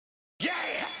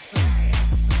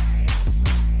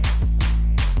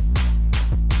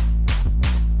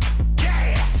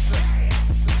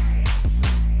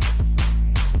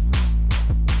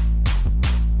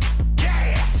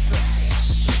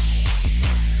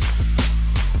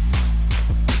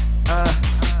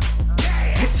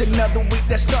It's another week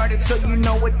that started, so you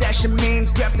know what that shit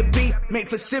means. Grab the beat, made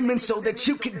for Simmons so that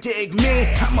you can dig me.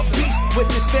 I'm a beast with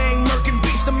this thing, merkin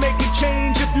beast to make it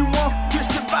change. If you want to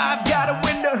survive, gotta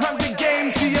win the Hunger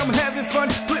Games. See, I'm having fun,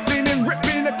 flipping and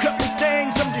ripping a couple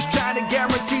things. I'm just trying to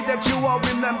guarantee that you all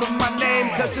remember my name,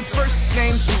 cause it's first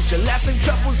name Fu2re, last name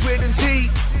Troublez with a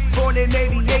Z. Born in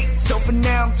 88, so for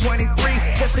now I'm 23.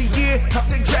 That's the year of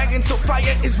the dragon, so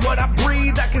fire is what I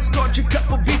breathe. I can scorch a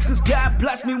couple beats, cause God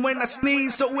bless me when I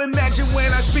sneeze. So imagine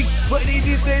when I speak what it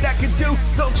is that I can do.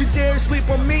 Don't you dare sleep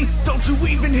on me, don't you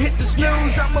even hit the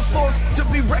snooze. I'm a force to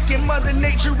be reckoned, Mother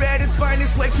Nature at its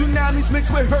finest. Like tsunamis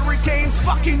mixed with hurricanes,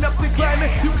 fucking up the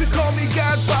climate. You could call me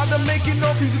Godfather, making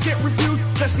offers you can't refuse.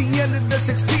 That's the end of the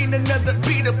 16, another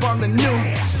beat up on the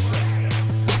news.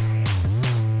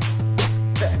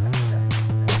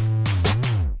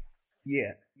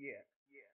 Yeah.